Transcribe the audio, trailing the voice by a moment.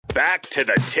back to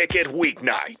The Ticket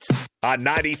weeknights on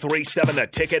 93.7 The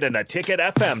Ticket and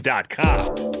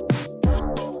theticketfm.com.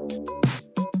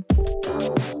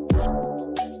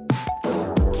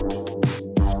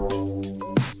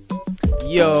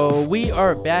 Yo, we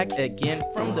are back again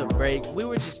from the break. We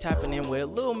were just tapping in with a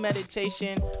little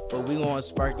meditation, but we want to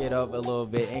spark it up a little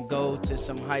bit and go to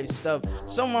some hype stuff.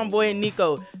 So my boy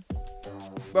Nico,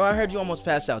 bro, I heard you almost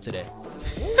passed out today.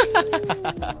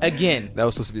 Again. That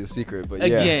was supposed to be a secret, but yeah.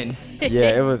 Again.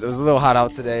 Yeah, it was a little hot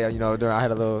out today. You know, I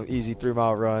had a little easy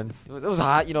 3-mile run. It was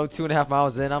hot, 2.5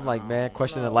 miles in. I'm like, man,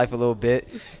 questioning life a little bit.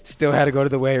 Still had to go to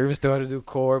the weight room, still had to do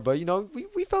core, but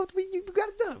we felt we got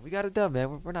it done. We got it done,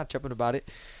 man. We're not tripping about it.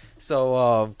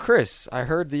 So, Chris, I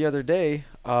heard the other day.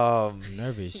 I'm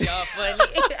nervous. Y'all funny.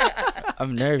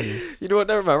 I'm nervous. You know what?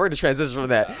 Never mind. We're going to transition from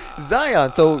that.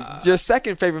 Zion, so your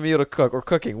second favorite meal to cook or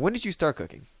cooking. When did you start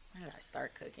cooking? When did I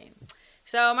start cooking?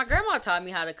 So my grandma taught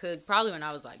me how to cook probably when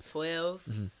I was like 12.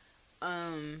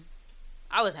 Mm-hmm.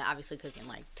 I wasn't obviously cooking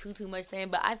like too much then,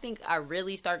 but I think I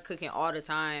really started cooking all the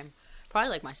time probably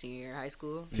like my senior year of high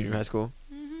school. Senior high school?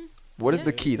 Mm-hmm. What is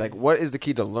the key? Like, what is the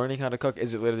key to learning how to cook?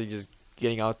 Is it literally just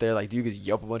getting out there? Like, do you just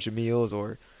yelp a bunch of meals,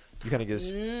 or do you kind of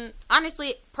just...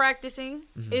 honestly, practicing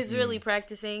is really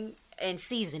practicing and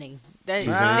seasoning. That's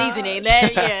Seasoning. seasoning.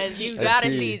 That, yeah, you That's gotta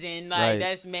key. season. Like, Right.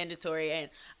 that's mandatory. And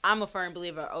I'm a firm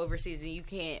believer of over seasoning.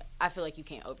 I feel like you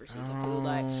can't over season food.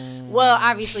 Like, well,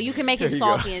 obviously you can make it There you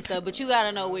salty go. and stuff, but you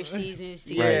gotta know which seasons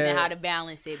to Right. use and how to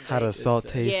balance it. How to But-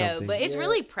 saute yeah, something. but it's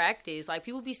really practice. Like,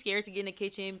 people be scared to get in the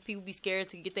kitchen. People be scared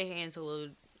to get their hands a little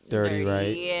Dirty,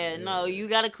 right? Yeah, no, you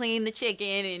gotta clean the chicken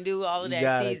and do all of You that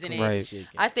gotta seasoning. clean Right. chicken.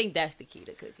 I think that's the key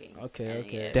to cooking. Okay, And,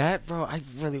 okay. yeah. That, bro, I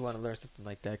really want to learn something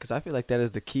like that because I feel like that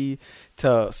is the key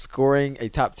to scoring a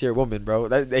top tier woman, bro.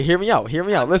 Hear me out.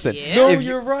 Listen. Yeah. No, If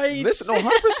you're right. Listen, no,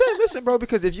 100%. Listen, bro,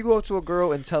 because if you go up to a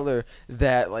girl and tell her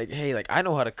that, like, hey, like, I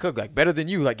know how to cook, like, better than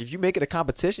you. Like, if you make it a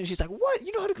competition, she's like, what?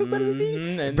 You know how to cook better than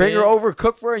me? And Bring her then- over,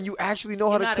 cook for her, and you actually know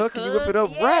how to cook, and you whip it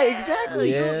up. Yeah. Right,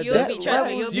 exactly. Yeah, You'll that be, trust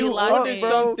me, you'll levels be you locked up, in. bro.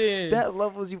 Something. That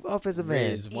levels you up as a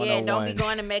man. Riz Yeah, don't be 101.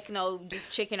 going to make no just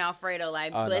chicken Alfredo.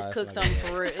 Like, Oh, no, let's that's cook not something good.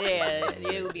 for real.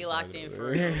 Yeah, you'll be locked in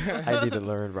for real. I need to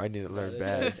learn, bro. I need to learn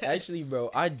bad. Actually,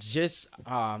 bro, I just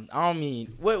I don't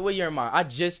mean what year am I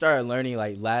just started learning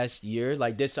like last year,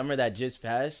 like this summer that just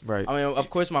passed. Right. I mean, of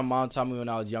course my mom taught me when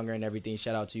I was younger and everything.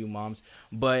 Shout out to you, moms.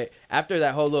 But after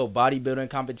that whole little bodybuilding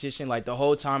competition, like the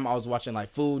whole time I was watching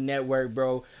like Food Network,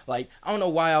 bro. Like, I don't know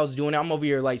why I was doing it. I'm over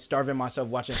here like starving myself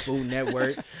watching Food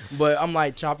Network, but I'm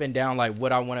like chopping down like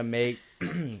what I want to make.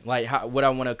 Like what I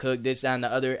want to cook, this, that, and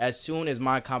the other. As soon as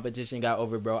my competition got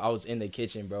over, bro, I was in the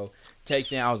kitchen, bro,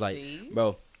 texting. I was like, See?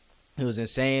 bro, it was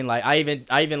insane. Like I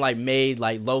even like made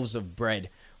like loaves of bread.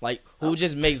 Like, who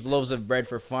just makes loaves of bread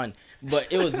for fun?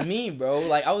 But it was me, bro.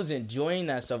 Like, I was enjoying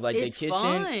that stuff. Like, It's the kitchen.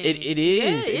 fun. It is. Yeah,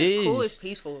 it it's is. cool. It's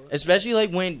peaceful. Especially,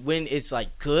 like, when it's,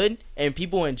 like, good and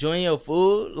people enjoying your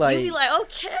food. Like, You be like,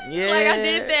 okay, yeah. like I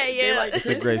did that. They're Yeah, like, It's a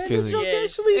 "This great man, feeling." this joke Yes.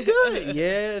 actually good.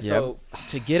 Yeah, so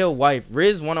to get a wife,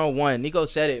 Riz 101. Nico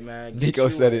said it, man. Get Nico you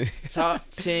said a it. Top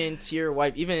 10 tier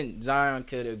wife. Even Zion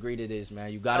could agree to this,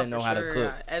 man. You got to Oh, know for how sure. to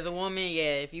cook. As a woman,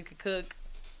 yeah, if you could cook,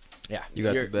 Yeah. You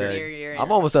got You're- the bag. you're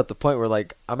I'm almost at the point where,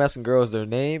 like, I'm asking girls their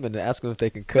name and asking them if they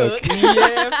can cook.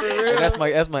 Yeah, for real. And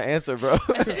that's my answer, bro.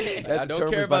 That I don't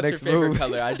determines care my about your next favorite move.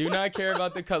 color. I do not care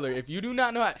about the color. If you do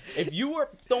not know if you were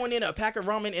throwing in a pack of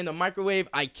ramen in the microwave,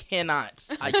 I cannot.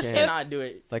 I can't. cannot do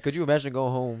it. Like, could you imagine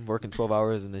going home, working 12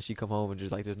 hours, and then she come home and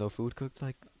just, like, there's no food cooked?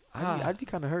 Like, I'd be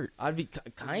kind of hurt. I'd be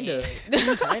kind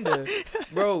of,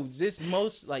 bro.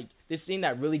 This scene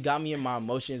that really got me in my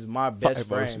emotions. My best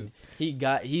friend,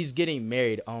 emotions. he's getting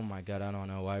married. Oh my god, I don't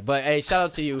know why, but hey, shout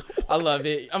out to you. I love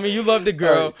it. I mean, you love the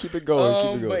girl. All right, keep it going.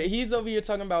 Keep it going. But he's over here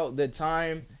talking about the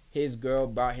time his girl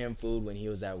brought him food when he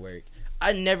was at work.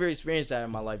 I never experienced that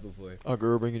in my life before. A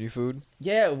girl bringing you food?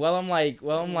 Yeah, I'm like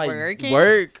Working?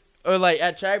 work or like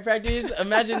at track practice.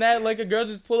 Imagine that, like a girl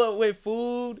just pull up with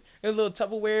food in a little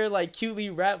Tupperware, like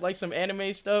cutely wrapped like some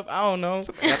anime stuff. I don't know.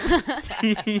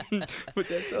 But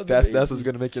That's what's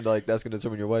gonna make you, like, that's gonna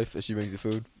determine your wife if she brings you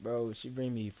food. bro. She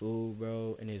bring me food,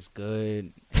 bro, and it's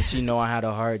good. And she know I had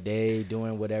a hard day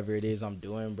doing whatever it is I'm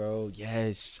doing, bro.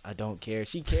 Yes, I don't care.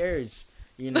 She cares.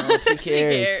 You know, she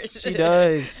cares. cares. She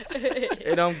does.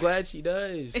 And I'm glad she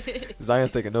does.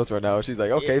 Zion's taking notes right now. She's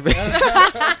like, okay, man.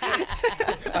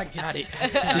 I got it.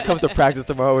 She comes to practice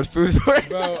tomorrow with food for her.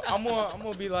 Bro, I'm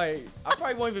gonna be like, I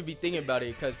probably won't even be thinking about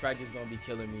it because practice is gonna be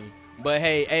killing me. But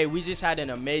hey, we just had an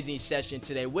amazing session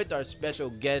today with our special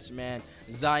guest, man,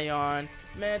 Zion.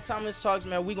 Man, Thomas Talks,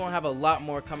 man, we gonna have a lot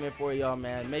more coming for y'all,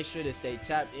 man. Make sure to stay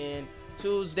tapped in.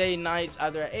 Tuesday nights,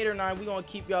 either at 8 or 9, we gonna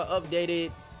keep y'all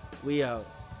updated. We out.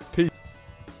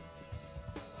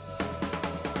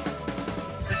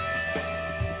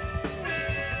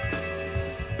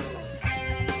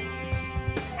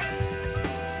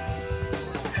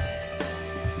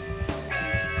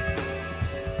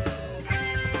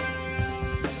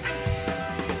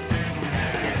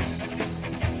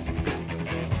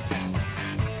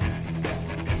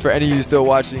 For any of you still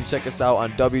watching, check us out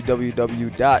on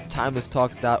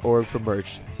www.timelesstalks.org for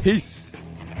merch. Peace.